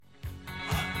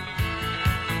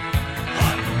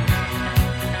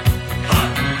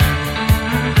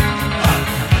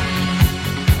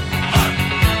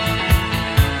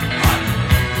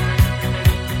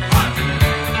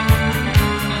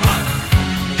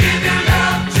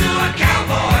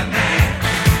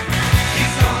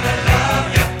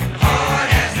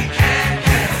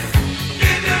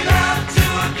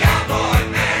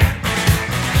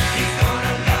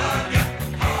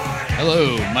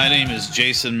My name is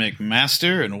Jason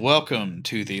McMaster, and welcome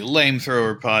to the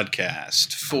Lamethrower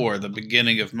podcast for the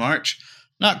beginning of March.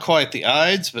 Not quite the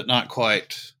Ides, but not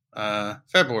quite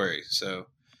February. So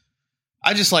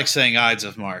I just like saying Ides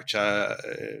of March.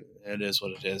 It is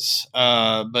what it is.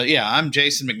 But yeah, I'm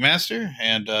Jason McMaster,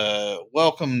 and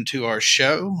welcome to our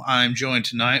show. I'm joined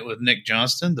tonight with Nick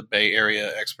Johnston, the Bay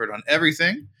Area expert on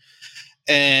everything,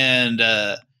 and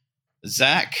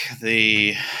Zack,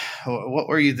 what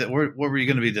were you? What were you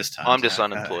going to be this time? I'm just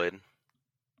unemployed.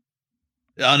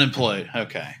 Unemployed.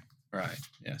 Okay. Right.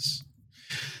 Yes.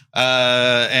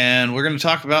 And we're going to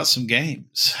talk about some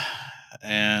games,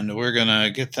 and we're going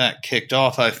to get that kicked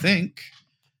off, I think,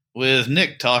 with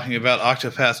Nick talking about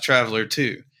Octopath Traveller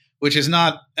 2, which is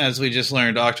not, as we just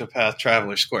learned, Octopath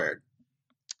Traveller Squared,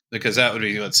 because that would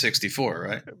be what, 64,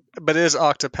 right? But it is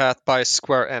Octopath by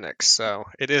Square Enix, so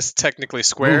it is technically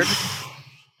squared.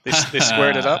 They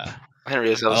squared it up. I didn't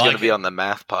realize I was going to be on the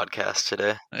math podcast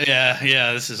today.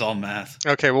 Yeah, this is all math.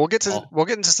 Okay, well, we'll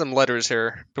get into some letters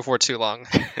here before too long.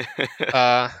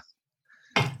 Let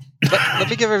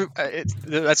me give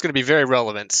that's going to be very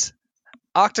relevant.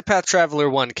 Octopath Traveller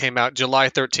 1 came out July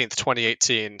 13th,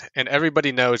 2018, and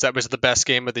everybody knows that was the best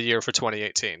game of the year for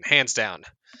 2018, hands down.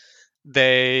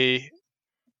 They've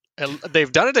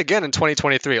done it again in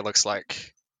 2023, it looks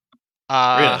like.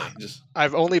 Really?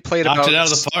 I've only played knocked it out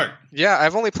of the park. Yeah,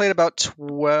 I've only played about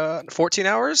 14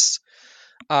 hours.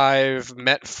 I've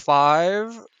met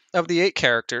 5 of the 8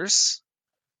 characters.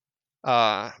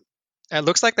 It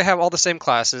looks like they have all the same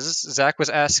classes. Zack was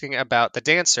asking about the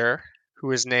dancer,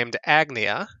 who is named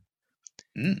Agnia.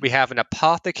 We have an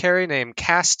apothecary named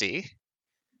Casti.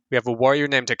 We have a warrior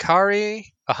named Hikari,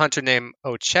 a hunter named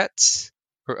Oket.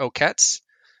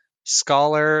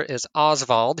 Scholar is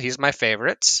Oswald. He's my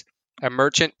favorite. A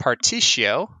merchant,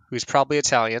 Particio, who's probably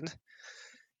Italian.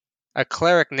 A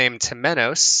cleric named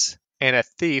Temenos. And a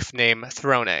thief named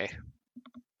Throne.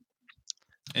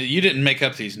 You didn't make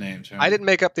up these names, right? I didn't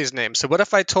make up these names. So what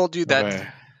if I told you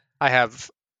that I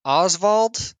have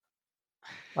Oswald,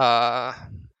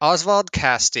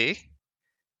 Casti,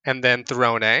 and then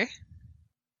Throne,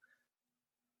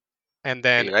 and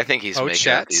then Dude, I think he's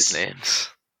making up these names.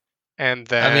 And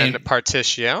then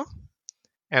Particio,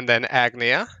 and then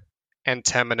Agnia, and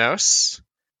Temenos,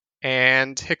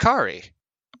 and Hikari.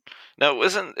 No,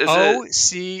 Octopathe.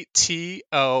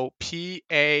 Oh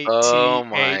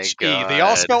my God. They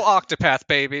all spell Octopath,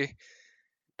 baby.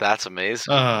 That's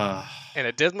amazing. And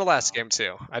it did in the last game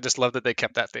too. I just love that they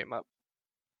kept that theme up.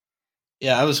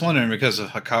 Yeah, I was wondering because of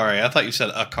Hikari. I thought you said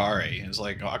Akari. It was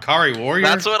like Akari Warrior.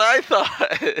 That's what I thought.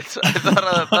 I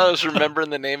thought I was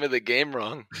remembering the name of the game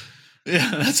wrong.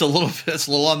 Yeah, that's a little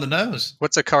on the nose.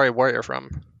 What's Akari Warrior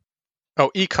from?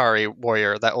 Oh, Ikari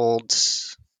Warrior, that old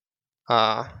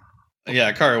yeah,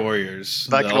 Akari Warriors.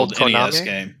 Like the old NES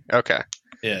game. Okay.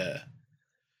 Yeah.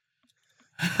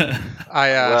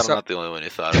 I'm not the only one who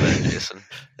thought of that, Jason.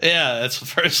 Yeah, that's the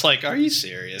first, like, are you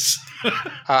serious?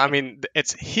 I mean,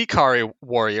 it's Hikari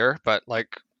Warrior, but,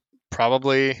 like,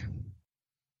 probably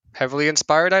heavily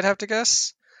inspired, I'd have to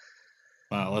guess.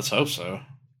 Well, let's hope so.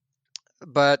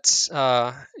 But,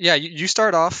 yeah, you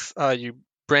start off, you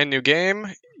brand new game,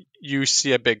 you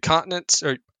see a big continent,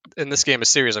 or in this game, a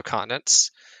series of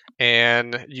continents,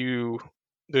 and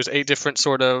there's 8 different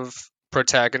sort of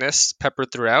protagonists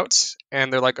peppered throughout,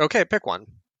 and they're like, okay, pick one.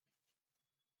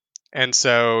 And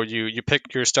so you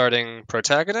pick your starting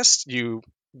protagonist, you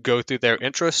go through their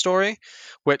intro story,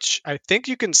 which I think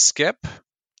you can skip,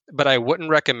 but I wouldn't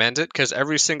recommend it because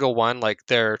every single one, like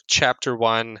their chapter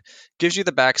 1, gives you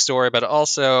the backstory, but it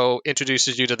also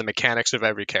introduces you to the mechanics of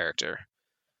every character.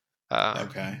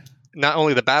 Okay. Not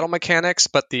only the battle mechanics,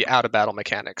 but the out-of-battle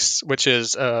mechanics, which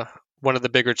is one of the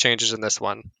bigger changes in this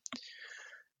one.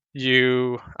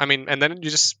 And then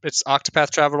it's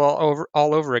Octopath Traveller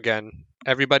all over again.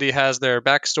 Everybody has their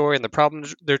backstory and the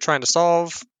problems they're trying to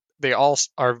solve. They all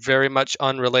are very much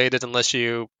unrelated unless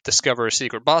you discover a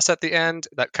secret boss at the end.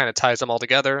 That kind of ties them all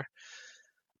together.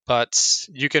 But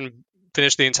you can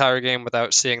finish the entire game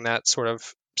without seeing that sort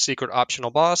of secret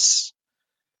optional boss.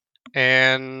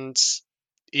 And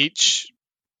each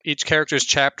character's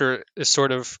chapter is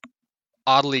sort of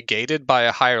oddly gated by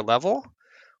a higher level,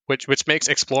 which makes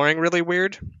exploring really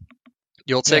weird.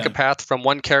 You'll take a path from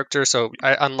one character. So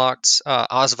I unlocked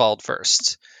Oswald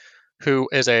first, who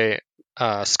is a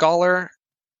scholar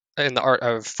in the art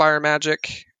of fire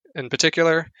magic in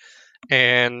particular.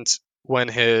 And when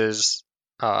his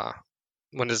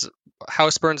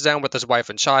house burns down with his wife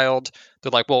and child,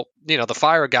 they're like, well, the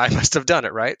fire guy must have done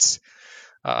it, right?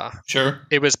 Sure.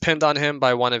 It was pinned on him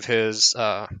by one of his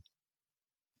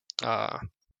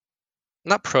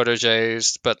not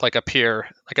proteges, but like a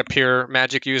peer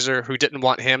magic user who didn't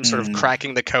want him sort of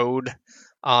cracking the code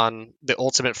on the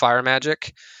ultimate fire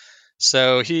magic.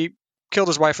 So he killed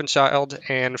his wife and child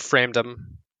and framed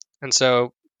them. And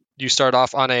so you start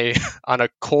off on a on a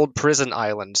cold prison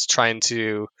island trying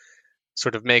to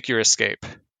sort of make your escape.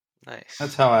 Nice.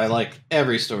 That's how I like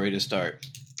every story to start.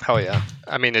 Oh yeah,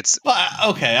 I mean it's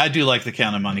okay. I do like the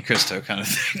Count of Monte Cristo kind of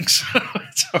thing, so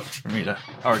it's hard for me to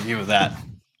argue with that.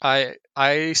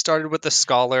 I started with the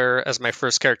Scholar as my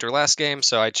first character last game,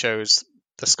 so I chose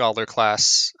the Scholar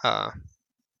class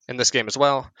in this game as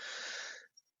well.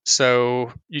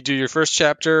 So you do your first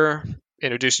chapter,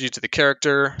 introduces you to the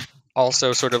character,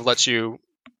 also sort of lets you,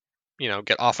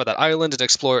 get off of that island and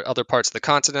explore other parts of the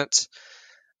continent.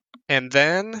 And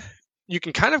then you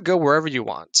can kind of go wherever you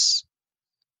want.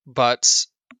 But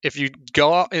if you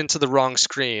go out into the wrong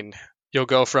screen, you'll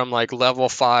go from like level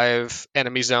 5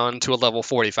 enemy zone to a level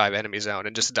 45 enemy zone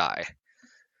and just die.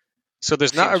 So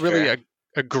there's not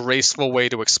a graceful way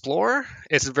to explore.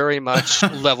 It's very much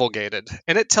level gated.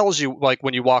 And it tells you, like,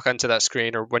 when you walk onto that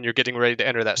screen or when you're getting ready to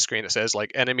enter that screen, it says,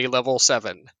 like, enemy level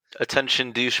 7.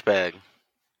 Attention, douchebag.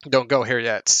 Don't go here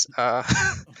yet.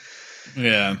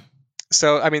 Yeah.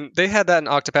 So, I mean, they had that in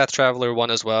Octopath Traveller 1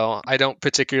 as well. I don't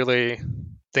particularly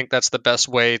think that's the best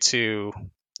way to,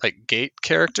 like, gate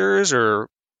characters or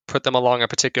put them along a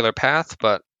particular path,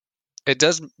 but it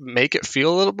does make it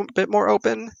feel a little bit more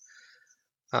open.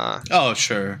 Oh,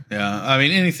 sure. Yeah. I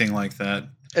mean, anything like that.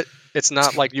 It's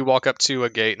not like you walk up to a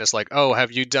gate and it's like, oh,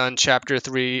 have you done chapter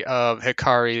 3 of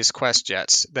Hikari's quest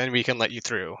yet? Then we can let you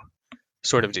through,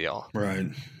 sort of deal. Right.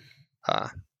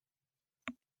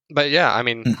 But yeah, I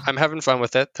mean, I'm having fun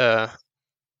with it.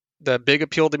 The big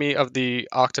appeal to me of the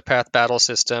Octopath battle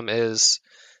system is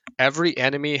every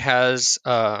enemy has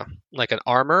like an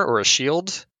armor or a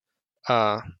shield,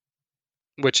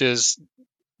 which is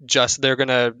just they're going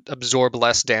to absorb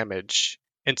less damage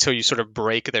until you sort of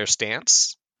break their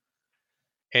stance.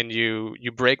 And you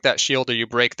break that shield or you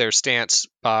break their stance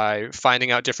by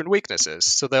finding out different weaknesses.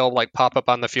 So they'll like pop up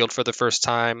on the field for the first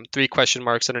time, 3 question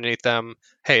marks underneath them.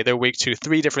 Hey, they're weak to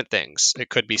 3 different things. It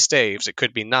could be staves, it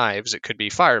could be knives, it could be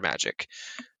fire magic.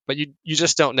 But you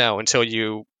just don't know until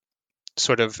you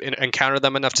sort of encounter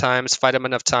them enough times, fight them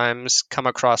enough times, come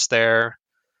across their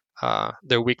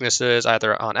weaknesses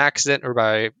either on accident or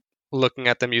by looking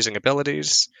at them using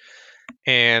abilities.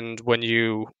 And when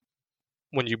you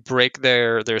break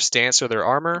their stance or their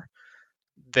armor,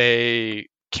 they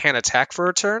can't attack for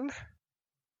a turn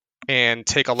and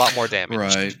take a lot more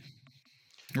damage.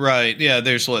 Right. Yeah,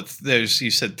 there's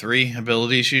you said 3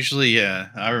 abilities usually. Yeah,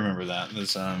 I remember that.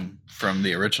 That's from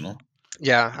the original.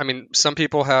 Yeah, I mean, some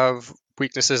people have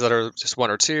weaknesses that are just 1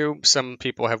 or 2. Some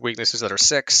people have weaknesses that are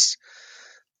 6.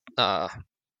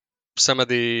 Some of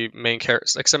the main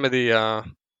characters, like some of the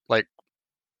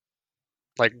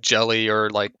like jelly or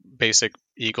like basic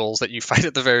eagles that you fight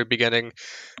at the very beginning,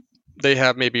 they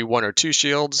have maybe 1 or 2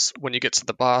 shields. When you get to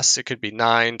the boss, it could be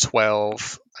 9,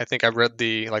 12. I think I read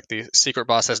the secret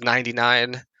boss has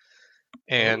 99.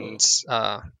 And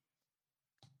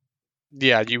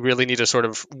yeah, you really need to sort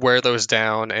of wear those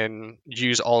down and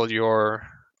use all your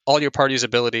party's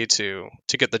ability to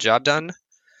get the job done.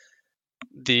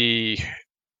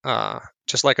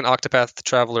 Just like an Octopath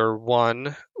Traveller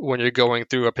 1, when you're going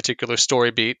through a particular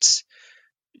story beat,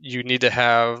 you need to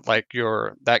have like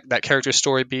that character's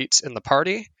story beats in the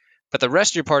party, but the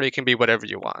rest of your party can be whatever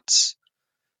you want.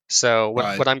 So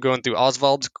when I'm going through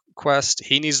Oswald's quest,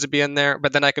 he needs to be in there,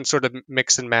 but then I can sort of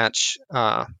mix and match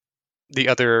the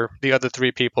other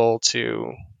 3 people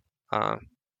to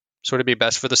sort of be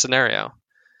best for the scenario.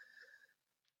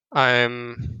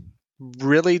 I'm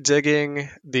really digging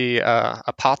the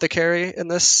apothecary in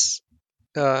this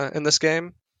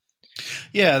game.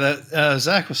 Yeah, that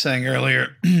Zack was saying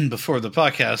earlier before the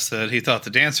podcast that he thought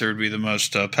the dancer would be the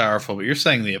most powerful, but you're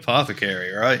saying the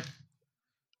apothecary, right?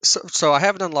 So I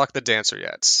haven't unlocked the dancer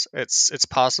yet. It's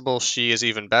possible she is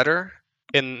even better.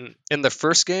 In the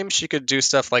first game, she could do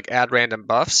stuff like add random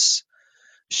buffs.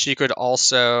 She could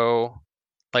also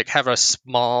like have a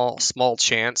small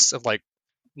chance of like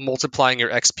multiplying your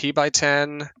XP by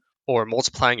 10 or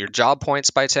multiplying your job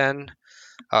points by 10.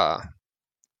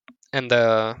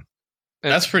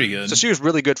 That's pretty good. So she was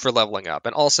really good for leveling up.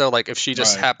 And also, like, if she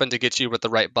just happened to get you with the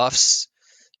right buffs,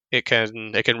 it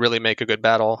can really make a good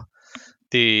battle.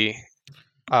 The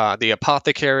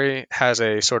apothecary has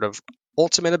a sort of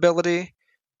ultimate ability,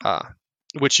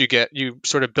 which you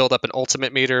sort of build up an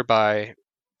ultimate meter by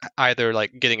either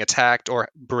like getting attacked or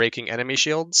breaking enemy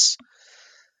shields.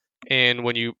 And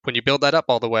when you build that up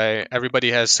all the way, everybody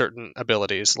has certain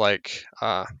abilities like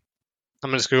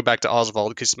I'm just going to go back to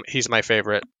Oswald because he's my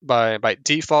favorite. By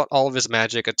default, all of his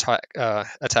magic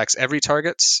attacks every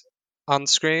target on the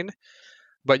screen,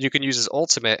 but you can use his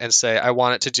ultimate and say, I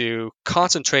want it to do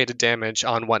concentrated damage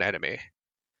on one enemy.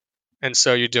 And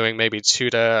so you're doing maybe 2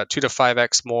 to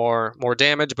 5x more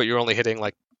damage, but you're only hitting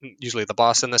like usually the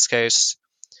boss in this case.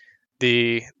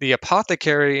 The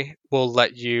apothecary will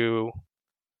let you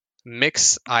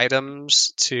mix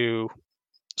items to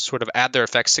sort of add their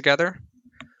effects together.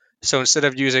 So instead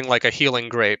of using like a healing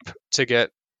grape to get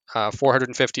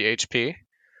 450 HP,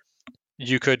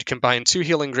 you could combine 2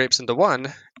 healing grapes into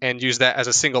one and use that as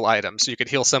a single item. So you could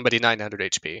heal somebody 900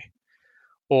 HP.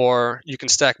 Or you can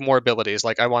stack more abilities,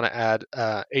 like I want to add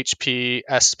HP,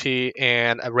 SP,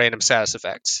 and a random status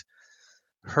effect.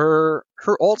 Her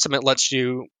ultimate lets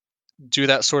you do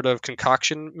that sort of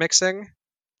concoction mixing,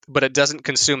 but it doesn't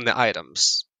consume the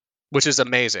items, which is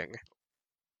amazing.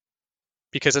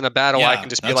 Because in a battle, I can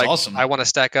just be like, awesome. I want to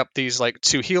stack up these like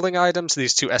 2 healing items,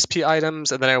 these 2 SP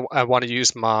items, and then I want to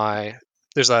use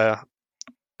there's a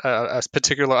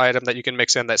particular item that you can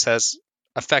mix in that says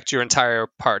affect your entire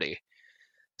party.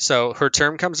 So her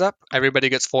turn comes up, everybody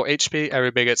gets full HP,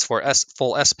 everybody gets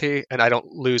full SP, and I don't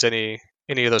lose any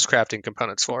of those crafting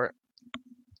components for it.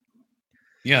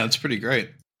 Yeah, that's pretty great.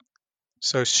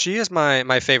 So she is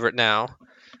my favorite now.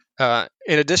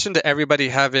 In addition to everybody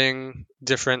having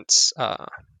different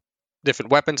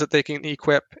weapons that they can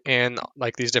equip and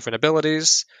like these different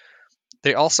abilities,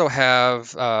 they also have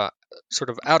sort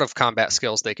of out of combat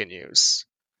skills they can use.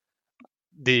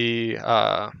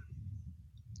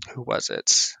 Who was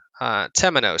it?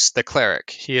 Temenos, the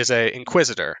cleric. He is a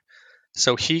inquisitor,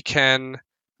 so he can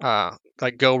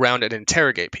like go around and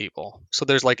interrogate people. So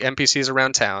there's like NPCs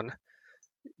around town.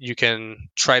 You can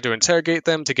try to interrogate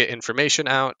them to get information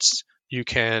out. You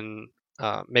can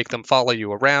make them follow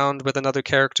you around with another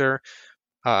character,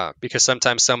 because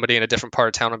sometimes somebody in a different part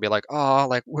of town will be like, "Oh,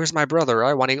 like where's my brother?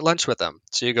 I want to eat lunch with him."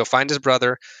 So you go find his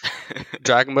brother,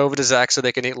 drag him over to Zack so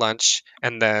they can eat lunch,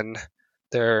 and then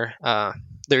they're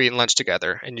eating lunch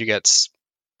together, and you get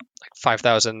like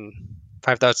 5,000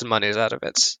 monies out of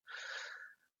it.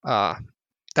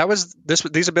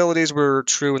 These abilities were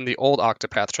true in the old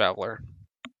Octopath Traveller.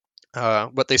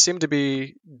 What they seem to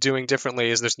be doing differently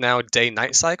is there's now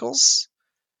day-night cycles,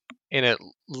 and it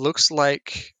looks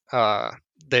like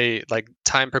they like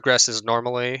time progresses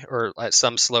normally or at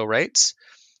some slow rates.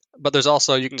 But there's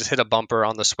also, you can just hit a bumper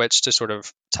on the Switch to sort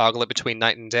of toggle it between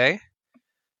night and day.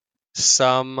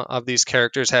 Some of these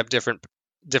characters have different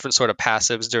sort of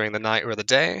passives during the night or the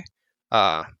day.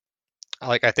 Like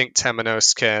I think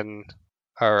Temenos can,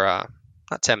 or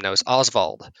not Temenos,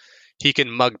 Oswald. He can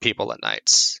mug people at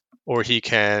nights, or he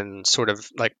can sort of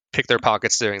like pick their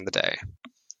pockets during the day.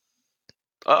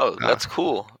 Oh, that's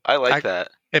cool. I like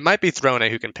that. It might be Throne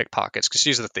who can pick pockets because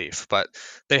she's the thief, but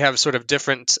they have sort of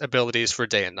different abilities for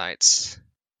day and nights.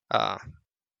 So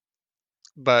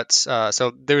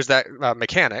there's that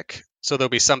mechanic. So there'll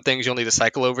be some things you'll need to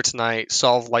cycle over tonight,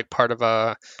 solve like part of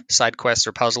a side quest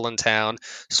or puzzle in town,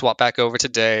 swap back over to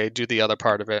day, do the other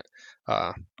part of it,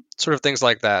 sort of things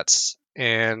like that.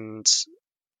 And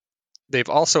they've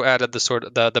also added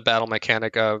the battle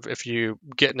mechanic of if you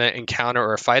get in an encounter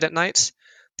or a fight at night,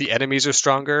 the enemies are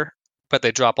stronger, but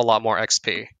they drop a lot more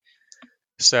XP.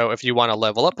 So if you want to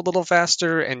level up a little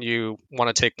faster and you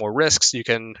want to take more risks, you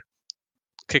can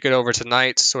kick it over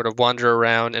tonight, sort of wander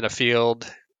around in a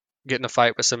field, get in a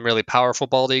fight with some really powerful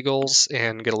bald eagles,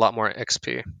 and get a lot more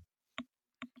XP.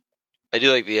 I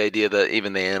do like the idea that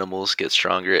even the animals get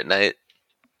stronger at night,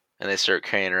 and they start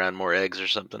carrying around more eggs or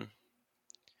something.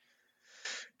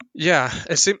 Yeah,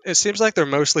 it seems like they're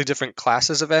mostly different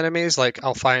classes of enemies. Like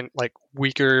I'll find like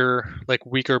weaker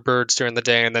birds during the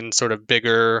day, and then sort of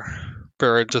bigger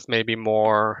birds with maybe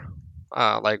more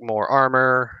more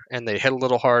armor, and they hit a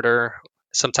little harder.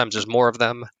 Sometimes there's more of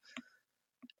them,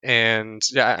 and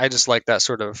yeah, I just like that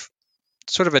sort of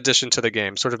addition to the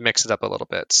game. Sort of mix it up a little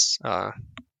bit.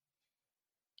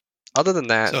 Other than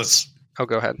that,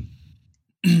 go ahead.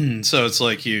 So it's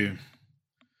like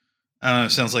I don't know,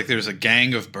 it sounds like there's a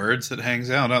gang of birds that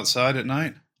hangs out outside at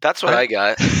night. That's what I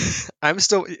got. I'm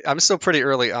still pretty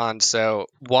early on, so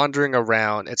wandering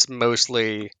around, it's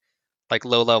mostly like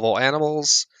low-level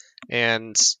animals,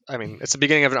 and I mean, it's the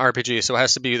beginning of an RPG, so it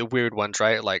has to be the weird ones,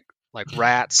 right? Like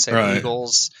rats and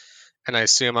eagles, and I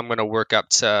assume I'm going to work up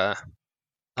to,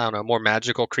 I don't know, more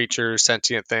magical creatures,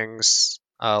 sentient things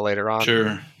later on.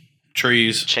 Sure.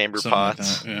 Trees. Chamber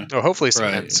pots. Like that, yeah. Oh, hopefully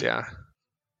some hints, yeah.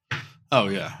 Oh,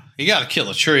 yeah. You got to kill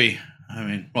a tree. I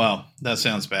mean, well, that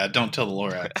sounds bad. Don't tell the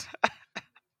Lorax.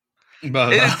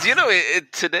 But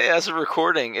today, as of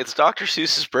recording, it's Dr.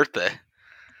 Seuss's birthday.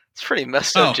 It's pretty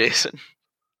messed up, Oh. Jason.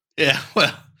 Yeah,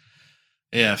 well,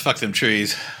 yeah, fuck them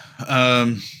trees.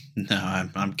 No,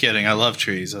 I'm kidding. I love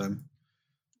trees. I'm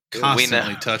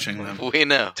constantly touching them. We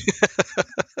know.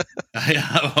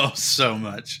 Oh, so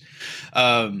much.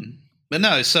 But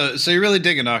no, so you're really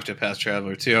digging Octopath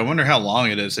Traveler too. I wonder how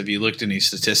long it is. Have you looked any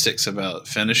statistics about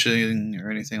finishing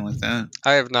or anything like that?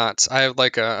 I have not. I have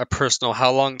like a personal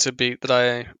how long to beat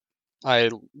that I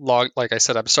logged. Like I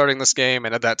said, I'm starting this game,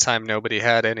 and at that time nobody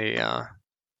had any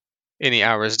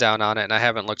hours down on it, and I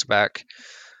haven't looked back.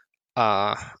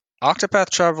 Octopath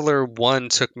Traveler 1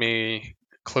 took me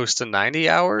close to 90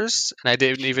 hours, and I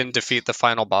didn't even defeat the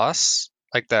final boss,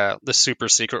 like the super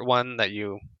secret one that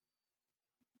you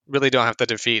really don't have to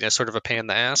defeat. It's sort of a pain in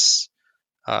the ass.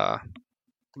 But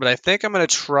I think I'm going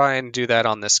to try and do that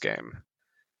on this game.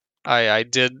 I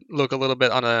did look a little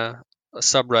bit on a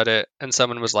subreddit, and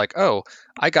someone was like, oh,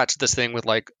 I got to this thing with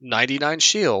like 99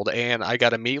 shield, and I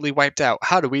got immediately wiped out.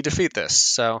 How do we defeat this?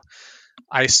 So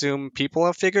I assume people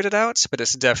have figured it out, but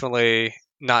it's definitely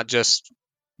not just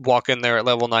walk in there at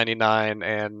level 99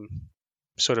 and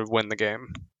sort of win the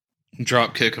game.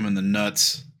 Drop kick them in the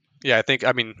nuts. Yeah, I think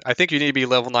you need to be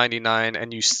level 99,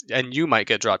 and you might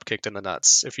get drop kicked in the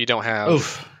nuts if you don't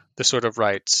have the sort of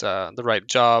right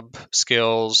job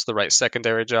skills, the right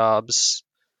secondary jobs,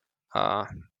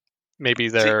 maybe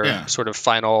their sort of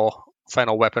final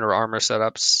weapon or armor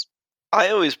setups. I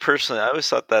always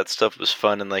thought that stuff was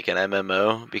fun in like an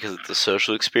MMO because it's a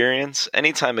social experience.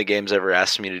 Anytime a game's ever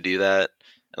asked me to do that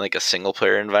in like a single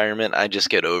player environment, I just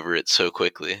get over it so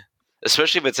quickly.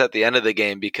 Especially if it's at the end of the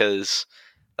game, because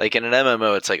like in an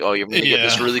MMO, it's like, oh, you're going to get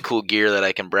this really cool gear that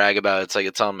I can brag about. It's like,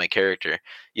 it's on my character.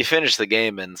 You finish the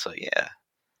game and it's like, yeah.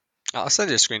 I'll send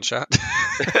you a screenshot.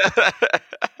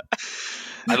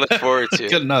 I look forward to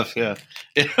it. Good enough, yeah.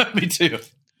 Yeah, me too.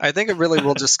 I think it really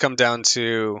will just come down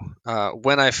to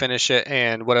when I finish it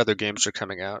and what other games are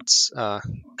coming out.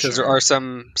 Because there are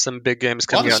some big games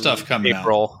coming out in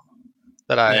April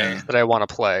that I want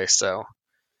to play. So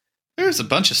there's a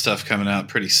bunch of stuff coming out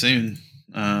pretty soon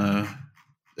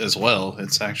as well.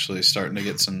 It's actually starting to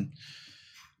get some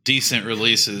decent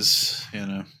releases.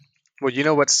 Well, you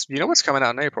know what's coming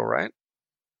out in April, right?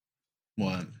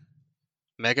 What?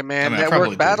 Mega Man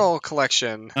Network Battle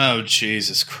Collection. Oh,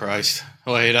 Jesus Christ.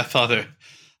 Wait, I thought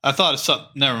it's something.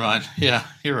 Never mind. Yeah,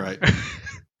 you're right.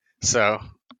 So,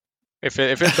 if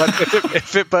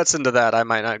it butts into that, I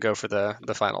might not go for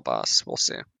the final boss. We'll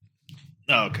see.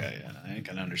 Okay, I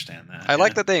can understand that. I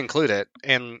like that they include it,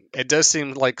 and it does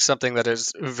seem like something that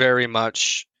is very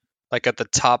much like at the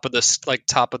top of the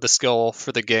skill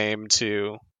for the game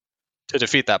to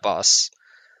defeat that boss.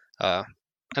 And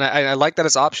I like that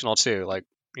it's optional too. Like,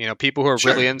 people who are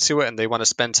really into it and they want to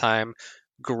spend time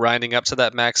grinding up to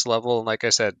that max level. And like I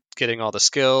said, getting all the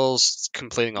skills,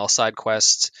 completing all side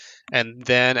quests. And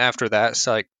then after that, it's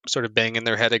like sort of banging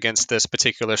their head against this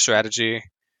particular strategy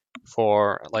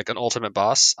for like an ultimate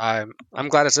boss. I'm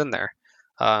glad it's in there.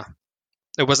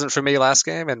 It wasn't for me last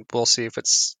game, and we'll see if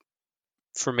it's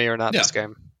for me or not this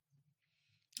game.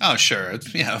 Oh, sure.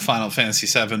 Final Fantasy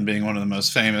VII being one of the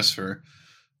most famous for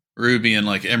Ruby and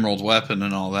like Emerald Weapon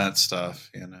and all that stuff,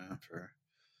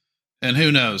 and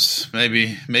who knows,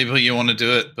 maybe you want to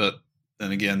do it, but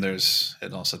then again,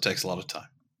 it also takes a lot of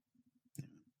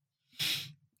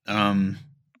time.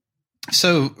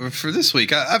 So for this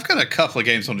week, I've got a couple of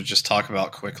games I want to just talk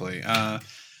about quickly.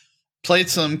 Played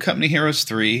some Company Heroes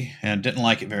 3 and didn't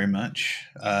like it very much.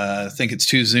 I think it's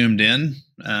too zoomed in,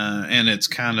 and it's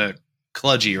kind of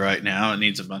kludgy right now. It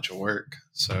needs a bunch of work,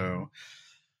 so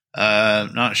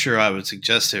not sure I would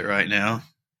suggest it right now.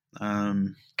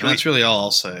 That's really all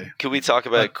I'll say. Can we talk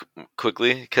about it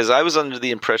quickly? Because I was under the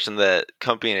impression that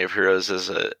Company of Heroes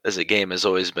as a game has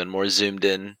always been more zoomed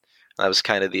in. That was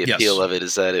kind of the appeal of it,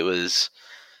 is that it was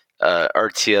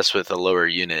RTS with a lower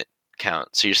unit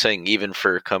count. So you're saying even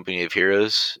for Company of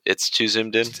Heroes, it's too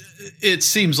zoomed in? It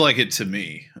seems like it to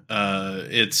me.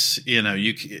 It's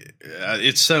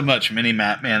it's so much mini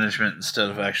map management instead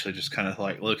of actually just kind of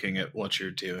like looking at what you're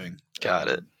doing. Got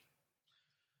it.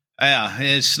 Yeah,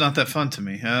 it's not that fun to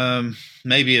me.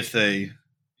 Maybe if they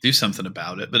do something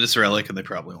about it, but it's Relic and they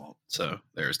probably won't. So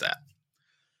there's that.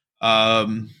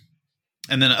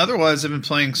 And then otherwise, I've been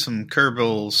playing some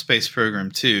Kerbal Space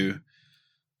Program 2,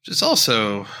 which is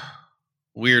also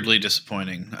weirdly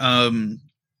disappointing.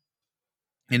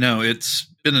 It's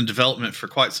been in development for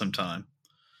quite some time,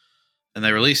 and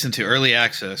they released into early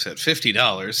access at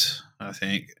 $50, I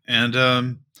think,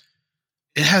 and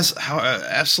it has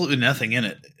absolutely nothing in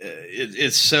it.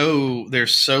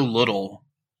 There's so little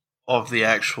of the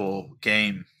actual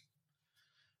game.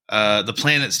 The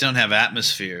planets don't have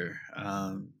atmosphere.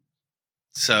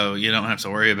 So you don't have to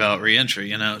worry about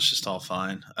reentry. It's just all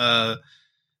fine.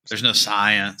 There's no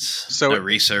science, no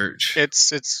research.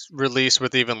 It's released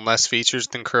with even less features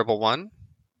than Kerbal 1?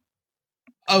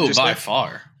 Oh, by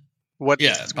far.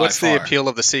 What's the appeal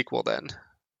of the sequel then?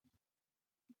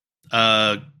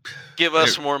 Give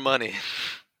us more money.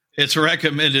 It's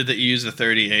recommended that you use the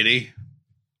 3080.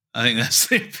 I think that's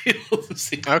the appeal of the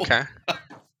sequel. Okay.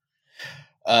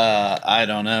 I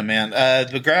don't know, man.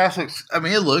 The graphics, I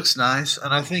mean, it looks nice,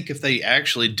 and I think if they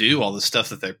actually do all the stuff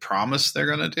that they promise they're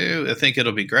going to do, I think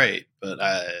it'll be great. But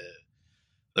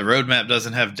the roadmap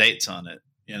doesn't have dates on it.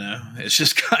 It's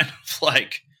just kind of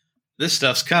like this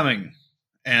stuff's coming,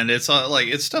 and it's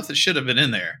it's stuff that should have been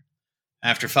in there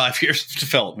after 5 years of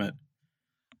development.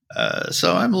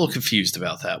 So I'm a little confused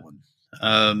about that one.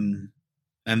 And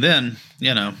then,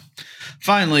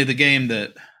 finally, the game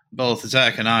that both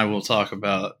Zach and I will talk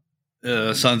about,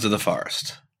 Sons of the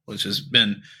Forest, which has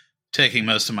been taking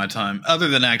most of my time. Other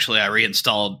than actually, I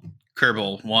reinstalled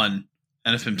Kerbal 1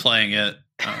 and have been playing it.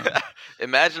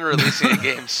 Imagine releasing a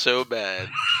game so bad.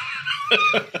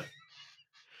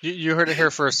 You heard it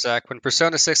here first, Zach. When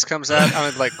Persona 6 comes out,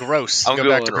 I'm like, gross. I'm Go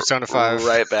back to Persona 5.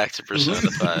 Right back to Persona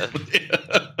 5.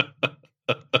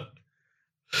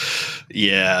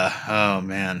 Yeah. Oh,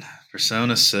 man.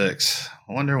 Persona 6.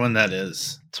 I wonder when that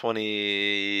is.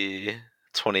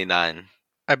 2029.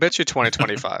 I bet you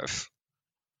 2025.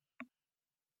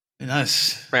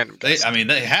 Nice. Random guess.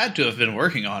 They had to have been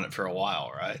working on it for a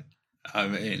while, right?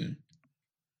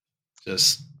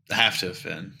 Just have to have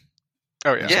been.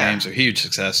 Oh, yeah. Those games are huge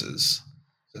successes.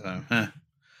 So,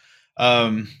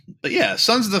 but yeah,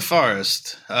 Sons of the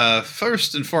Forest,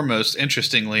 first and foremost,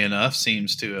 interestingly enough,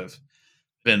 seems to have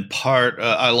been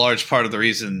a large part of the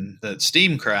reason that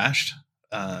Steam crashed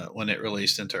when it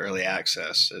released into early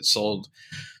access. It sold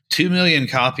 2 million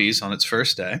copies on its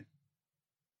first day,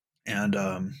 and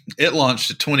it launched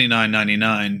at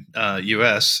 $29.99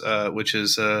 US, which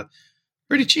is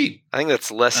pretty cheap. I think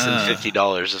that's less than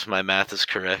 $50 if my math is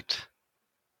correct.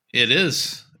 It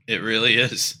is. It really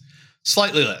is.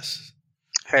 Slightly less.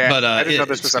 Hey, but, I didn't know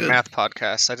this was a math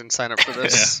podcast. I didn't sign up for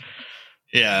this.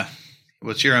 Yeah.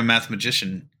 Well, you're a math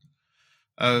magician.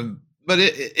 But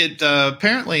it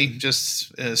apparently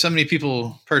just so many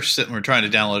people purchased it and were trying to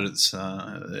download it.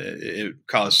 It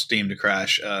caused Steam to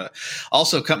crash.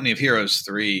 Also, Company of Heroes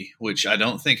 3, which I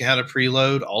don't think had a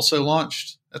preload, also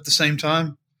launched at the same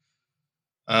time.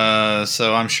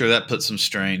 So I'm sure that put some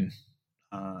strain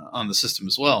on the system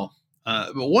as well.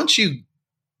 But once you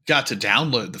got to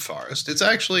download the Forest, it's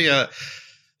actually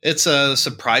it's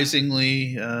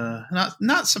surprisingly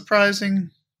not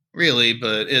surprising really,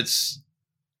 but it's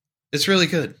really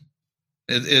good.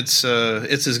 It's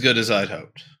as good as I'd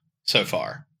hoped so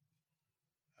far.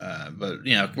 But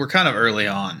we're kind of early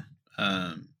on,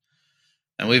 and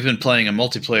we've been playing a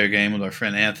multiplayer game with our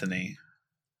friend Anthony.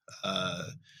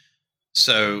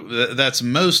 So that's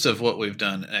most of what we've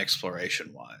done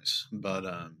exploration wise, but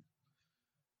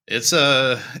it's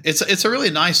a really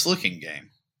nice looking game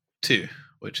too,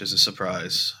 which is a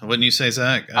surprise. Wouldn't you say,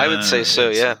 Zach? I would say so.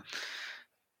 Yeah.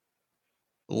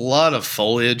 A lot of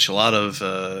foliage, a lot of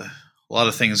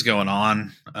things going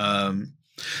on, and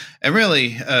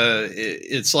really,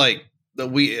 it's like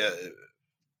we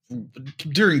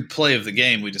during play of the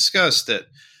game we discussed that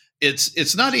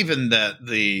it's not even that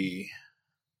the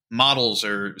models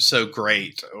are so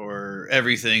great or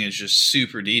everything is just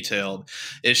super detailed.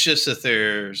 It's just that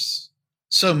there's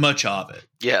so much of it.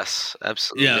 Yes,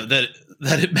 absolutely.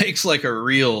 That it makes like a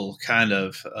real kind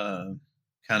of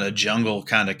jungle,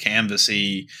 kind of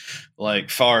canvasy, like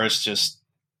forest, just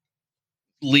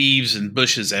leaves and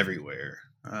bushes everywhere,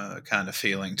 kind of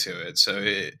feeling to it. So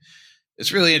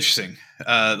it's really interesting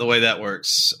the way that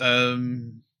works.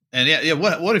 And yeah.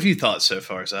 What have you thought so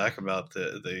far, Zach, about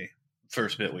the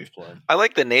first bit we've played? I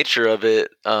like the nature of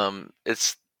it.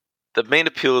 It's the main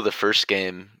appeal of the first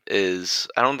game is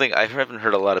I haven't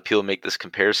heard a lot of people make this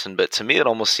comparison, but to me it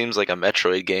almost seems like a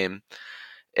Metroid game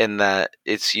in that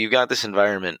you've got this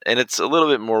environment and it's a little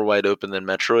bit more wide open than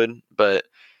Metroid, but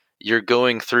you're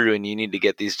going through and you need to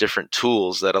get these different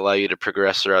tools that allow you to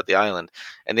progress throughout the island.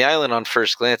 And the island on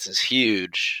first glance is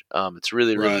huge. It's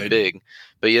really, really big.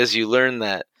 But as you learn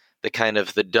that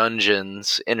the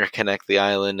dungeons interconnect the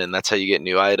island and that's how you get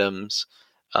new items,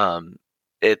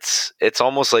 it's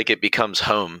almost like it becomes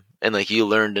home and like you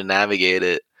learn to navigate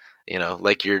it,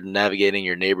 like you're navigating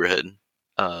your neighborhood.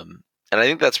 And I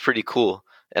think that's pretty cool.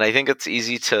 And I think it's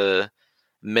easy to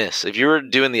miss. If you were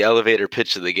doing the elevator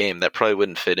pitch of the game, that probably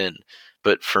wouldn't fit in.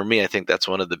 But for me, I think that's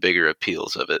one of the bigger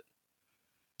appeals of it.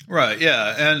 Right.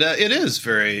 Yeah. And it is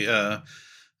very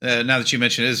now that you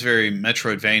mention it, is very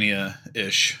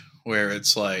Metroidvania-ish, where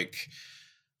it's like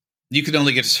you can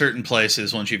only get to certain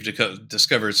places once you've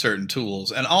discovered certain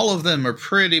tools, and all of them are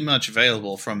pretty much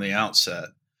available from the outset.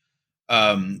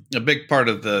 A big part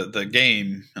of the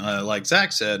game, like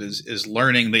Zack said, is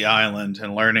learning the island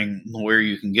and learning where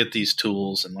you can get these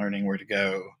tools and learning where to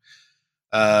go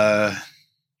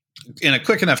in a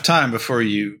quick enough time before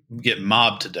you get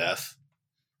mobbed to death,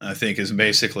 I think is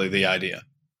basically the idea.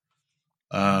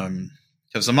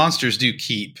 Because the monsters do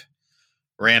keep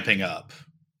ramping up.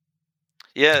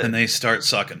 Yeah. And they start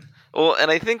sucking. Well,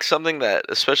 and I think something that,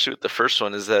 especially with the first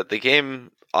one, is that the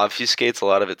game obfuscates a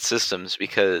lot of its systems,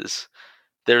 because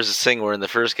there's this thing where in the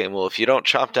first game, well, if you don't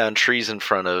chop down trees in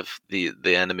front of the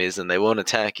enemies, then they won't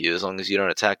attack you as long as you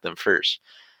don't attack them first.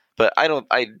 But I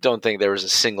don't think there was a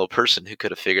single person who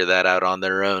could have figured that out on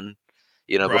their own,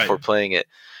 right, before playing it.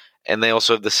 And they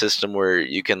also have the system where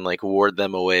you can like ward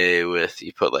them away with,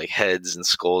 you put like heads and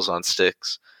skulls on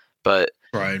sticks. But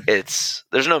right,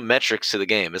 there's no metrics to the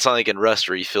game. It's not like in Rust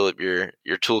where you fill up your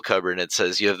tool cupboard and it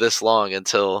says you have this long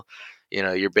until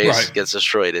your base gets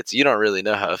destroyed. You don't really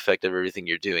know how effective everything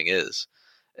you're doing is.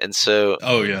 And so,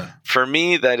 for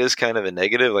me, that is kind of a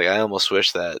negative. Like, I almost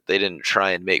wish that they didn't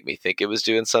try and make me think it was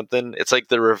doing something. It's like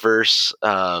the reverse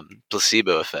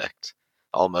placebo effect,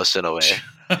 almost, in a way.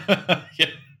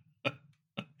 Yeah.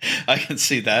 I can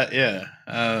see that. Yeah.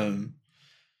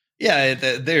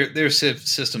 Their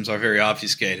systems are very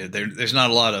obfuscated. There's not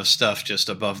a lot of stuff just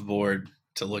above board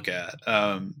to look at.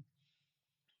 And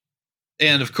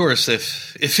of course,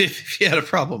 if you had a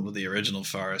problem with the original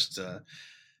Forest,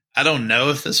 I don't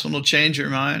know if this one will change your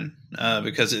mind,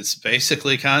 because it's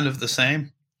basically kind of the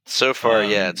same. So far,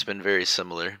 it's been very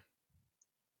similar.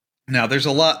 Now, there's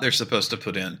a lot they're supposed to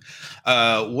put in.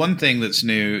 One thing that's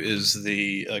new is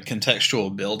the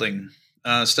contextual building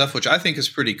stuff, which I think is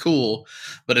pretty cool,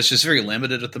 but it's just very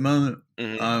limited at the moment.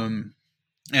 Mm-hmm.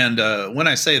 And when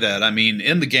I say that, I mean,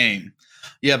 in the game,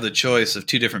 you have the choice of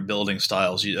two different building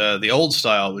styles. The old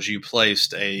style was you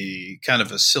placed a kind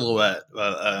of a silhouette,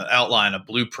 outline, a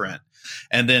blueprint,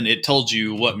 and then it told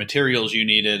you what materials you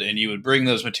needed, and you would bring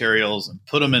those materials and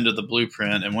put them into the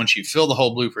blueprint. And once you fill the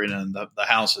whole blueprint in, the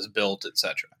house is built,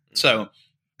 etc. Mm-hmm. So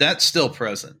that's still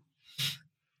present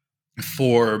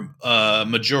for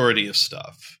majority of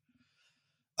stuff.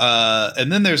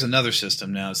 And then there's another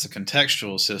system now. It's the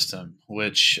contextual system,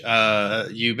 which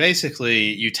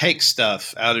you take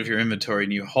stuff out of your inventory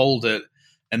and you hold it,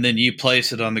 and then you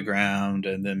place it on the ground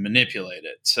and then manipulate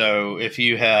it. So if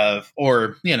you have,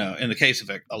 or, in the case of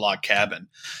a log cabin,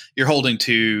 you're holding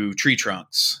two tree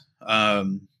trunks.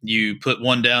 You put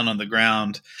one down on the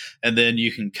ground, and then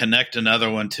you can connect another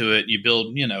one to it. You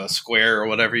build, a square or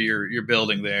whatever you're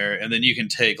building there. And then you can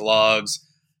take logs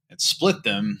and split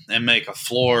them and make a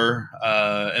floor,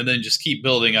 and then just keep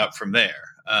building up from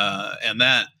there. And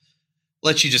that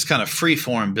lets you just kind of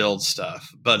freeform build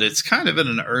stuff, but it's kind of in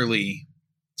an early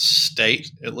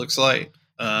state, it looks like.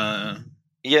 And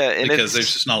because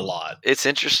there's just not a lot. It's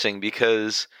interesting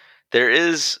because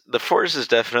the forest is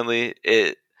definitely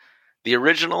it. The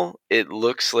original, it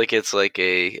looks like it's like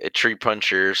a tree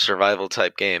puncher survival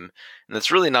type game, and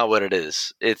that's really not what it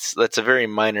is. That's a very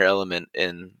minor element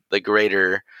in the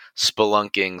greater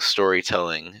spelunking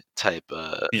storytelling type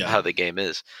how the game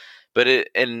is. But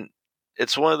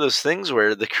it's one of those things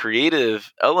where the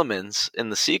creative elements in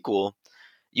the sequel,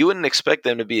 you wouldn't expect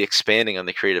them to be expanding on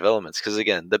the creative elements, because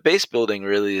again, the base building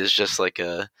really is just like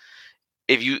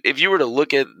if you were to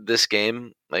look at this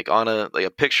game like on a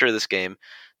picture of this game,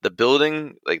 the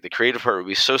building, like the creative part, would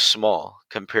be so small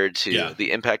compared to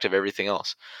the impact of everything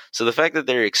else. So the fact that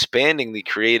they're expanding the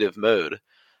creative mode,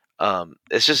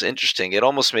 it's just interesting. It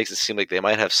almost makes it seem like they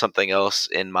might have something else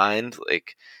in mind.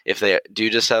 Like if they do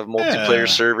just have multiplayer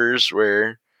servers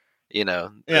where,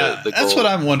 the that's what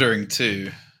I'm wondering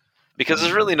too. Because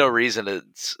there's really no reason to,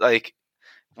 like,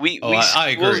 I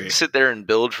agree. We'll sit there and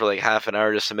build for like half an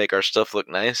hour just to make our stuff look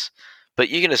nice. But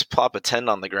you can just plop a tent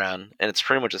on the ground, and it's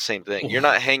pretty much the same thing. You're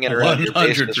not hanging around your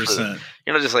base. You're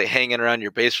not just like hanging around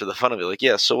your base for the fun of it. Like,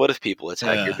 so what if people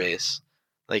attack your base?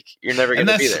 Like, you're never going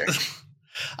to be there.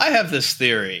 I have this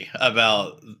theory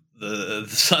about the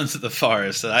Sons of the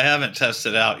Forest that I haven't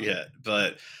tested out yet,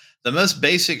 but the most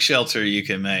basic shelter you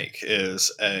can make is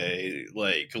a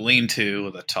lean-to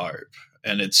with a tarp,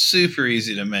 and it's super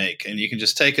easy to make, and you can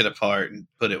just take it apart and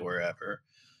put it wherever.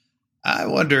 I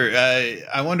wonder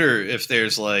if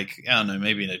there's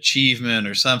maybe an achievement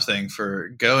or something for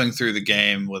going through the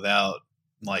game without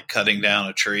cutting down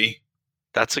a tree.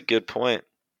 That's a good point.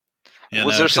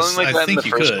 Was there something like that in the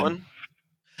first one?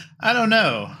 I don't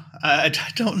know. I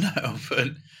don't know,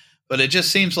 but it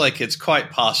just seems like it's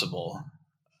quite possible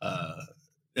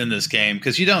in this game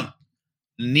because you don't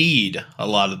need a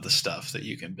lot of the stuff that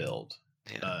you can build.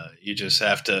 Yeah. You just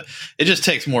have to. It just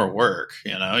takes more work.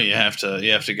 You have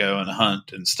to go and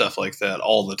hunt and stuff like that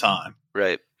all the time.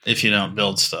 Right. If you don't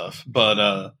build stuff,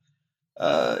 but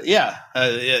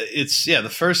it's the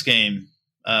first game.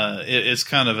 It's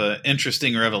kind of an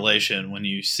interesting revelation when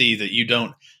you see that you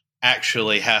don't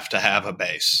actually have to have a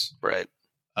base, right,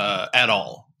 at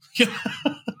all,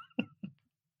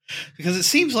 because it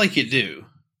seems like you do.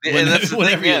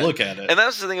 Whenever you look at it. And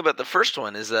that's the thing about the first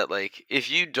one is that, like, if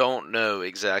you don't know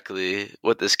exactly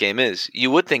what this game is,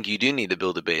 you would think you do need to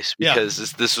build a base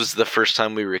because this was the first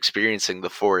time we were experiencing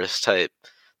the forest type,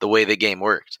 the way the game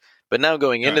worked. But now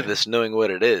going into this, knowing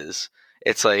what it is,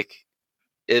 it's like,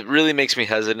 it really makes me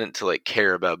hesitant to, like,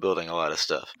 care about building a lot of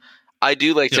stuff. I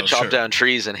do like to chop down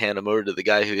trees and hand them over to the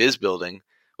guy who is building,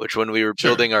 which when we were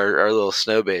building our little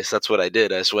snow base, that's what I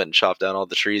did. I just went and chopped down all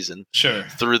the trees and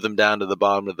threw them down to the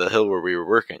bottom of the hill where we were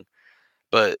working.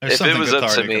 But if it was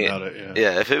up to me,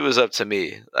 if it was up to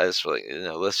me, I just like,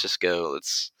 let's just go.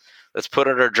 Let's put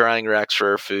on our drying racks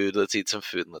for our food. Let's eat some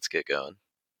food and let's get going.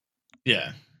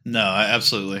 Yeah, no,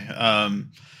 absolutely.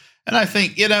 And I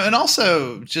think, and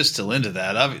also just to lend to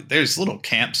that, there's little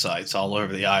campsites all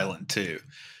over the island too.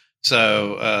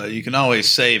 So you can always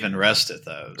save and rest at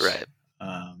those. Right.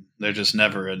 They're just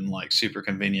never in like super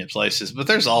convenient places. But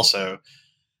there's also,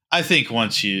 I think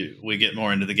once we get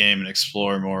more into the game and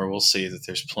explore more, we'll see that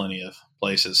there's plenty of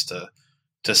places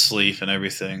to sleep and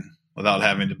everything without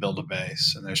having to build a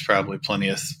base. And there's probably plenty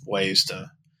of ways to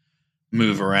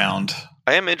move around.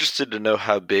 I am interested to know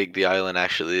how big the island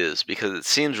actually is because it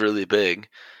seems really big.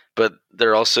 But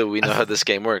we know how this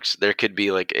game works. There could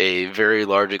be like a very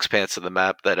large expanse of the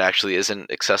map that actually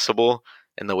isn't accessible,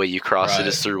 and the way you cross it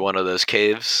is through one of those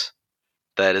caves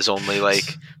that is only like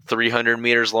 300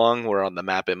 meters long, where on the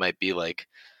map it might be like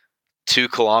 2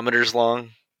 kilometers long.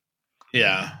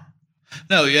 Yeah.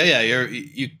 No,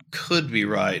 you could be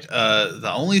right.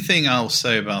 The only thing I'll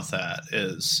say about that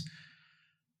is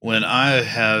when I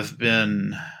have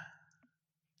been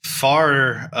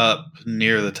far up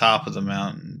near the top of the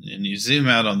mountain and you zoom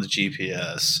out on the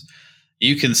GPS,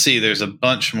 you can see there's a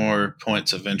bunch more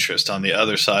points of interest on the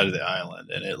other side of the island.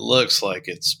 And it looks like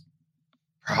it's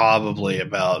probably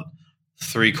about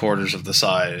 3/4 of the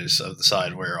size of the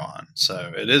side we're on.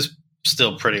 So it is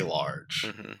still pretty large.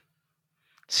 Mm-hmm.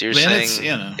 So you're saying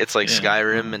it's like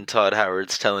Skyrim and Todd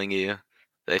Howard's telling you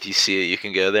that if you see it, you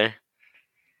can go there?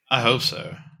 I hope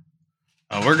so.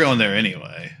 We're going there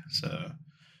anyway, so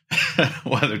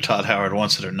whether Todd Howard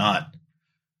wants it or not.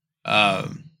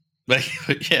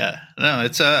 But yeah, no,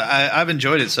 it's I've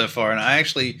enjoyed it so far, and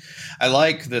I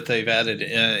like that they've added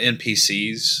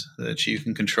NPCs that you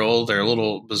can control. They're a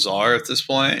little bizarre at this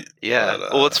point. Yeah,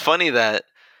 well, it's funny that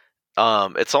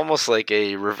it's almost like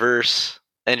a reverse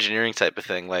engineering type of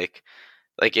thing, like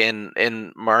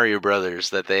in Mario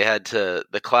Brothers, that they had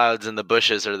the clouds and the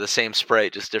bushes are the same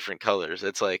sprite, just different colors.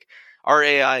 It's like our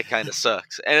AI kind of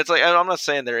sucks, and it's like I'm not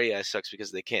saying their AI sucks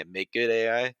because they can't make good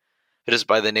AI. But just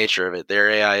by the nature of it, their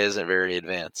AI isn't very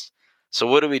advanced. So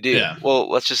what do we do? Yeah.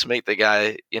 Well, let's just make the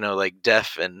guy, like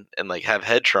deaf and like have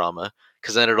head trauma,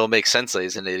 because then it'll make sense that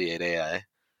he's an idiot AI.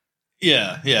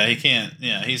 Yeah, he can't.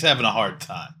 Yeah, he's having a hard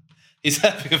time. He's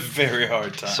having a very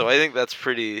hard time. So I think that's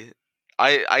pretty.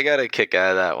 I got a kick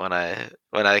out of that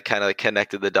when I kind of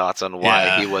connected the dots on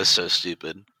why he was so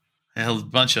stupid. A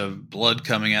bunch of blood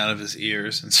coming out of his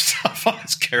ears and stuff on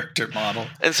his character model.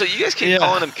 And so you guys keep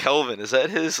calling him Kelvin. Is that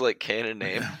his like canon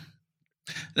name?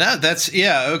 That's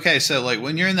okay. So like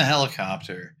when you're in the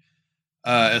helicopter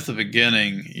at the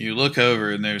beginning, you look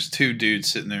over and there's 2 dudes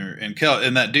sitting there, and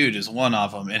that dude is one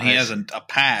of them, and he has a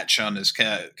patch on his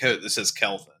coat that says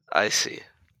Kelvin. I see.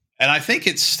 And I think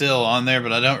it's still on there,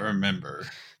 but I don't remember.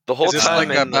 The whole time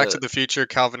like a Back to the Future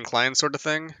Calvin Klein sort of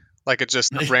thing, like it's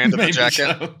just the brand of the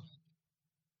jacket. So.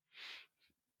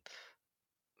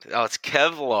 Oh, it's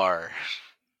Kevlar.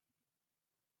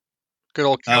 Good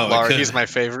old Kevlar. He's my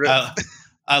favorite.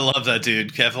 I love that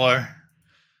dude, Kevlar.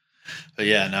 But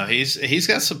yeah, no, he's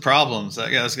got some problems.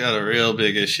 That guy's got a real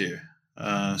big issue.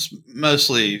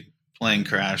 Mostly plane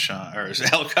crash or a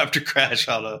helicopter crash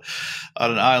on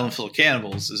an island full of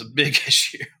cannibals is a big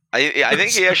issue. I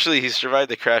think he survived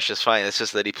the crash just fine. It's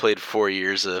just that he played 4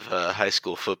 years of high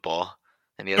school football,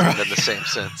 and he hasn't been the same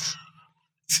since.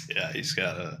 Yeah, he's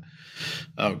got a.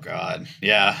 Oh God,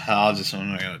 yeah. I'm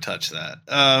not going to touch that.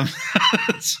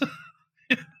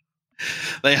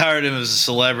 They hired him as a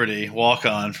celebrity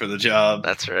walk-on for the job.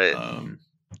 That's right. Him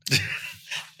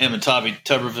and Tommy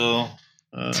Tuberville.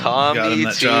 Tommy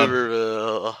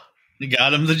Tuberville. You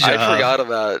got him the job. I forgot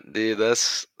about it, dude.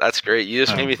 That's great. You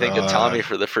just made me think of Tommy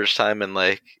for the first time in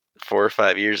like 4 or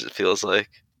 5 years, it feels like.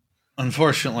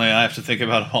 Unfortunately, I have to think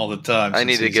about him all the time. I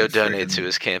need to go donate to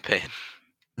his campaign.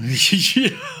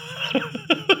 Yeah.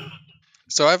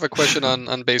 So I have a question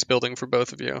on base building for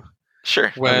both of you.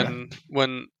 Sure.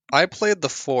 When I played the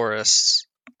forests,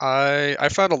 I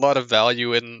found a lot of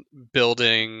value in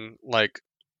building like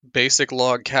basic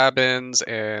log cabins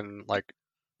and like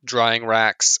drying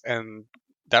racks, and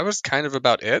that was kind of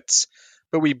about it.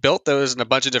 But we built those in a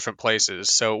bunch of different places,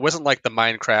 so it wasn't like the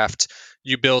Minecraft.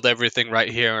 You build everything right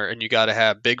here, and you got to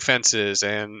have big fences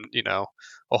and a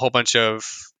whole bunch of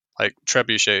like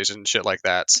trebuchets and shit like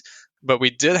that. But we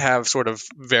did have sort of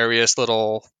various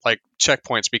little like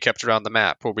checkpoints we kept around the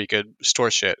map where we could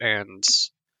store shit and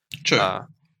Sure.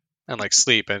 and like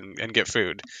sleep and get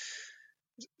food.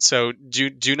 So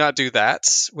do you not do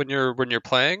that when you're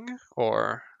playing,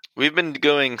 or? We've been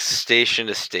going station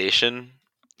to station.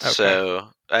 Okay. So,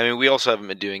 I mean, we also haven't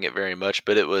been doing it very much,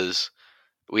 but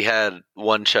we had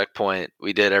one checkpoint.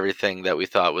 We did everything that we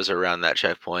thought was around that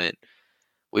checkpoint.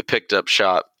 We picked up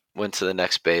shop, went to the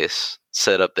next base,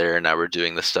 set up there, and now we're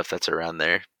doing the stuff that's around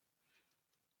there.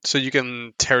 So you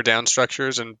can tear down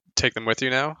structures and take them with you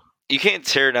now? You can't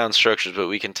tear down structures, but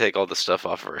we can take all the stuff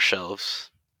off of our shelves.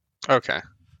 Okay.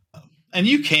 And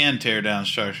you can tear down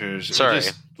structures. Sorry.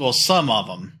 Some of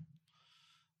them.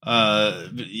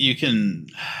 You can,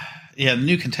 the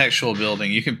new contextual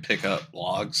building, you can pick up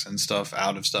logs and stuff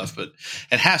out of stuff, but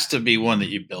it has to be one that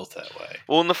you built that way.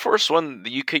 Well, in the first one,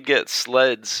 you could get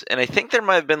sleds, and I think there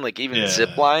might have been like even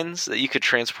zip lines that you could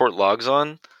transport logs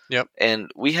on. Yep. And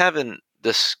we haven't,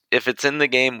 if it's in the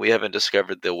game, we haven't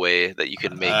discovered the way that you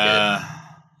can make it.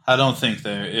 I don't think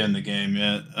they're in the game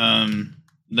yet.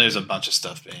 There's a bunch of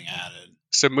stuff being added.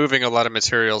 So moving a lot of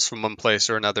materials from one place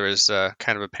or another is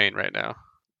kind of a pain right now.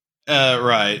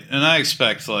 Right, and I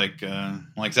expect, like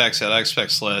Zack said, I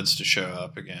expect sleds to show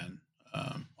up again,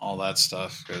 all that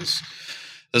stuff, because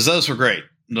those were great.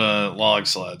 The log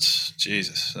sleds,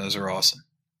 Jesus, those are awesome.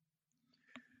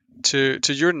 To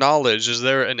your knowledge, is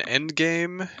there an end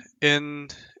game in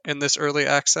this early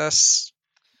access?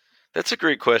 That's a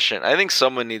great question. I think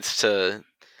someone needs to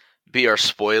be our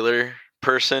spoiler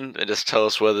person and just tell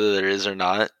us whether there is or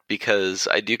not, because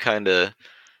I do kind of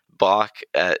balk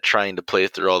at trying to play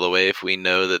through all the way if we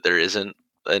know that there isn't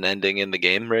an ending in the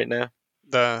game right now.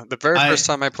 The very first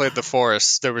time I played the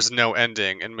forest, there was no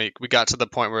ending, and we got to the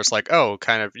point where it's like, oh,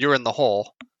 kind of, you're in the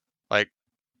hole, like,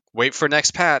 wait for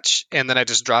next patch, and then I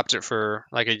just dropped it for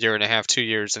like a year and a half, 2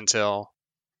 years until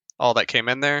all that came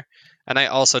in there. And I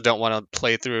also don't want to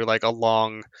play through like a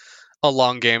long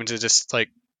game to just like,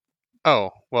 oh,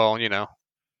 well,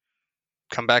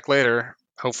 come back later.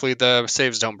 Hopefully the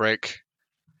saves don't break.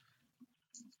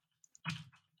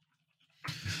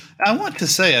 I want to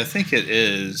say I think it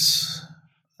is.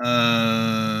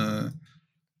 My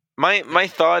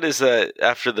thought is that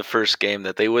after the first game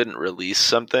that they wouldn't release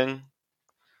something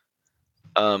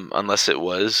unless it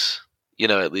was,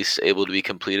 at least able to be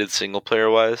completed single player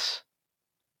wise.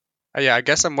 Yeah, I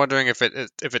guess I'm wondering if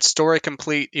it's story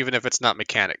complete, even if it's not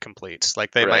mechanic complete. Like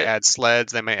they might add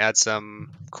sleds, they might add some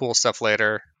cool stuff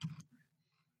later.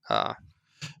 I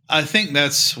think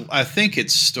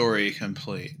it's story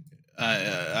complete.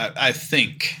 I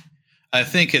think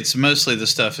it's mostly the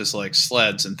stuff is like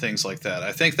sleds and things like that.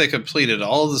 I think they completed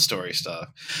all of the story stuff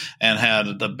and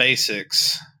had the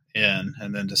basics in,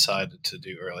 and then decided to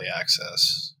do early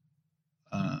access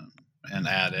and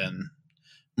add in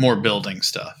more building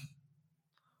stuff.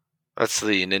 That's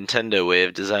the Nintendo way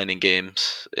of designing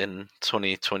games in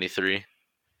 2023.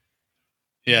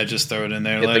 Yeah, just throw it in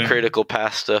there. Get later. The critical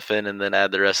path stuff in, and then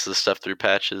add the rest of the stuff through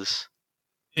patches.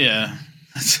 Yeah.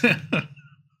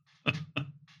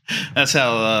 That's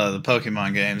how the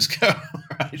Pokemon games go,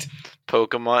 right?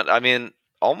 Pokemon, I mean,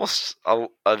 almost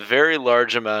a very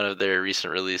large amount of their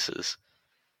recent releases.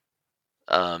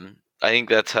 I think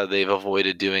that's how they've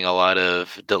avoided doing a lot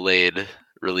of delayed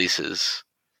releases,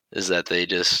 is that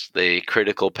they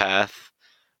critical path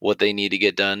what they need to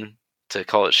get done to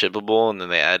call it shippable, and then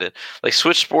they add it. Like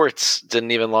Switch Sports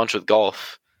didn't even launch with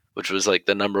golf, which was like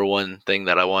the number one thing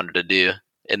that I wanted to do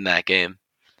in that game.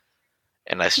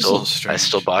 And I still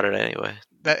bought it anyway.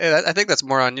 I think that's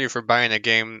more on you for buying a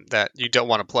game that you don't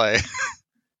want to play.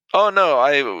 Oh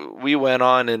no, we went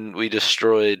on and we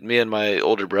destroyed, me and my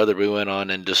older brother, we went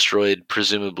on and destroyed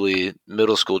presumably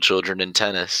middle school children in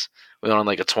tennis. We went on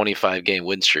like a 25 game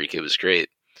win streak. It was great.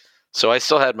 So I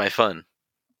still had my fun.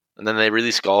 And then they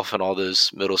released golf and all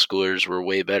those middle schoolers were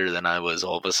way better than I was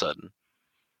all of a sudden.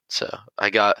 So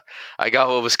I got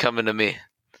what was coming to me.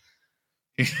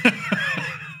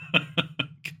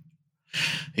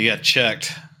 You got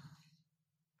checked.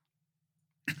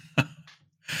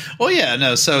 Well, yeah,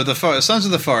 no. So the Sons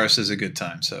of the Forest is a good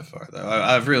time so far, though.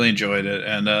 I've really enjoyed it,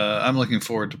 and I'm looking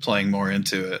forward to playing more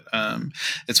into it.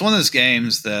 It's one of those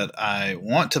games that I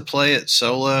want to play it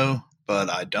solo, but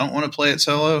I don't want to play it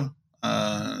solo.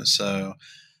 So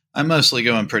I'm mostly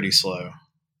going pretty slow.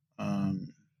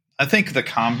 I think the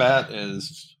combat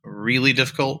is really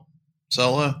difficult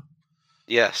solo.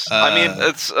 Yes,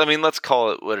 I mean, let's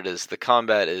call it what it is. The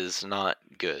combat is not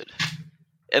good,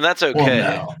 and that's okay.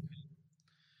 Well, no.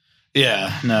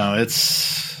 Yeah, no,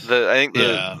 it's I think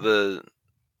the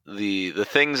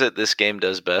things that this game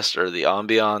does best are the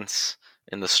ambiance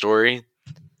and the story,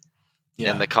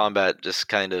 and the combat just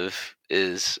kind of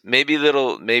is. Maybe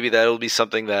that'll be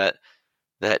something that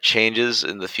changes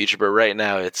in the future. But right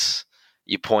now, it's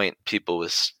you point at people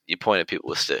with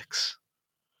sticks.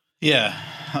 Yeah.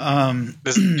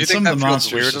 Do you think that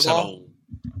feels weird at all?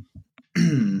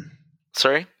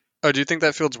 Sorry? Oh, do you think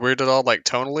that feels weird at all, like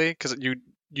tonally? Because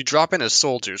you drop in as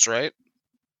soldiers, right?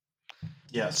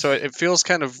 Yeah. So it feels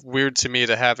kind of weird to me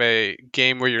to have a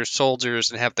game where you're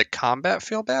soldiers and have the combat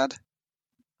feel bad.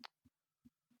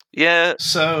 Yeah.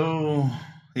 So,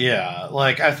 yeah,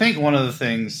 like I think one of the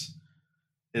things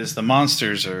is the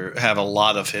monsters have a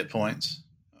lot of hit points.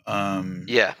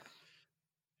 Yeah.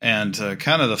 And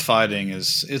kind of the fighting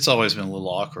it's always been a little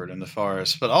awkward in the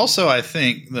forest. But also I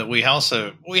think that we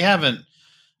haven't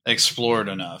explored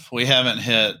enough. We haven't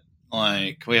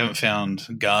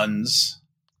found guns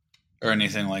or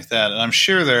anything like that. And I'm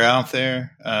sure they're out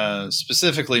there,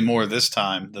 specifically more this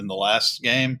time than the last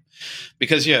game.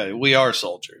 Because, yeah, we are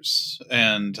soldiers.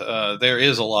 And there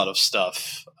is a lot of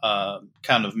stuff,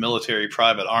 kind of military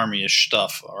private army-ish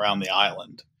stuff around the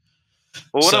island.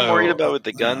 Well, what I'm worried about with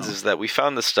the guns is that we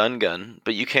found the stun gun,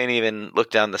 but you can't even look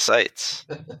down the sights.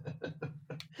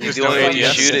 The only way you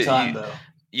shoot it,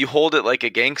 you hold it like a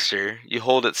gangster. You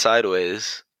hold it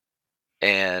sideways,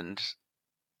 and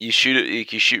you shoot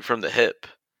it. You shoot from the hip.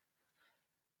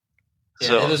 Yeah,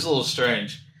 so, it is a little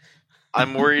strange.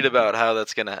 I'm worried about how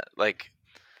that's gonna like.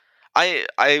 I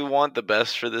want the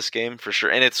best for this game for sure,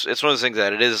 and it's one of those things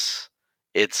that it is.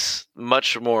 It's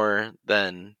much more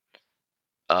than.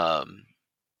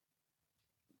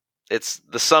 It's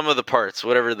the sum of the parts,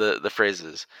 whatever the phrase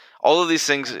is. All of these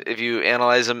things, if you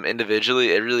analyze them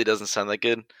individually, it really doesn't sound that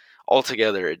good.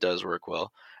 Altogether, it does work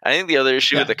well. I think the other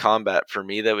issue with the combat for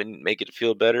me that would make it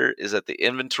feel better is that the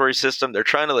inventory system, they're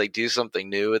trying to like do something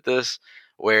new with this,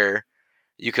 where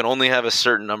you can only have a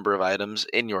certain number of items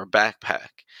in your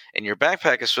backpack. And your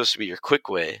backpack is supposed to be your quick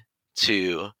way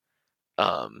to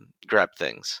grab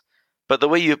things. But the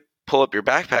way you pull up your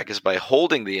backpack is by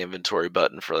holding the inventory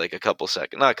button for like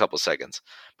not a couple seconds,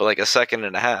 but like a second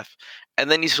and a half.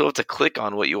 And then you still have to click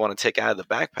on what you want to take out of the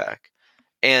backpack.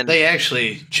 And they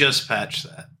actually just patched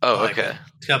that. Oh, okay.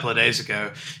 A couple of days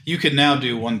ago. You can now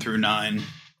do 1 through 9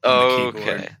 on the keyboard.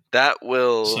 Okay. That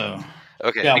will...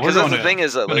 Okay, yeah, because that's the thing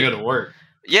is that we're going to go to work.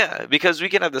 Yeah, because we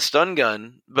can have the stun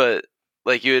gun, but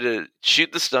like you had to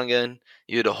shoot the stun gun,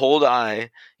 you had to hold I,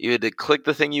 you had to click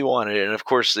the thing you wanted, and of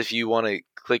course if you want to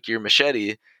click your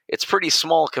machete, it's pretty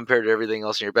small compared to everything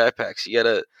else in your backpack. So you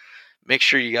gotta make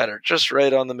sure you got it just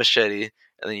right on the machete,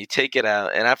 and then you take it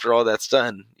out. And after all that's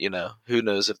done, who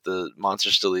knows if the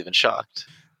monster's still even shocked.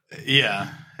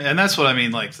 Yeah, and that's what I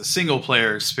mean. Like the single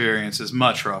player experience is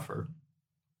much rougher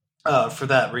for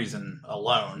that reason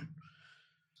alone,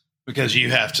 because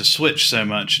you have to switch so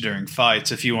much during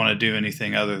fights if you want to do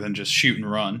anything other than just shoot and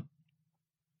run.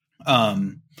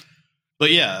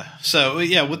 But yeah, so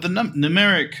yeah, with the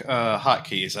numeric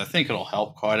hotkeys, I think it'll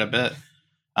help quite a bit.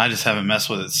 I just haven't messed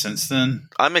with it since then.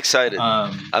 I'm excited.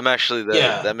 I'm actually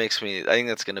that makes me. I think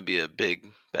that's going to be a big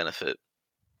benefit.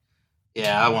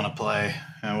 Yeah, I want to play,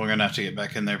 and we're going to have to get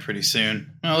back in there pretty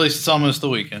soon. Well, at least it's almost the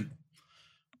weekend.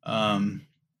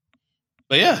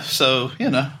 But yeah, so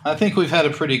I think we've had a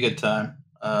pretty good time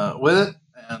with it,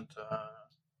 and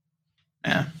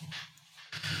yeah.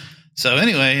 So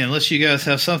anyway, unless you guys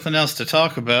have something else to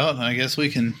talk about, I guess we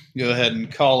can go ahead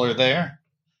and call her there.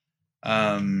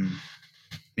 I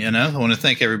want to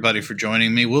thank everybody for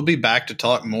joining me. We'll be back to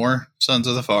talk more Sons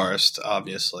of the Forest,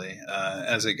 obviously,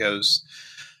 as it goes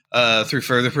through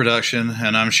further production.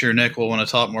 And I'm sure Nick will want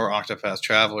to talk more Octopath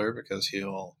Traveller because we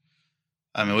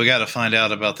got to find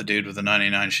out about the dude with the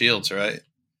 99 shields, right?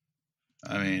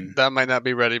 I mean, that might not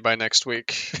be ready by next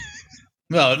week.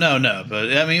 No,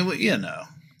 but I mean,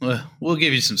 we'll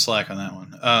give you some slack on that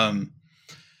one.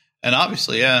 And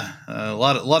obviously, a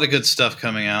lot of good stuff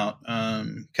coming out.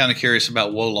 Kind of curious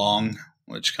about Wolong,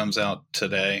 which comes out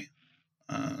today.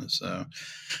 So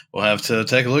we'll have to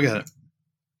take a look at it.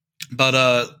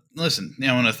 But listen,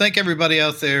 I want to thank everybody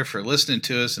out there for listening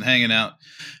to us and hanging out.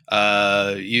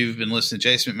 You've been listening to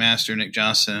Jason McMaster, Nick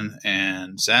Johnson,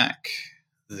 and Zack,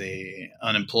 the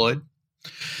unemployed.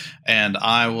 And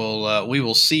we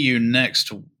will see you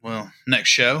next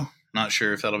show. Not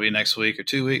sure if that'll be next week or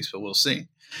 2 weeks, but we'll see.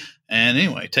 And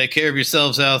anyway, take care of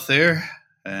yourselves out there,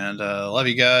 and love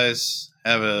you guys.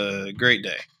 Have a great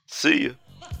day. See you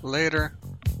Later.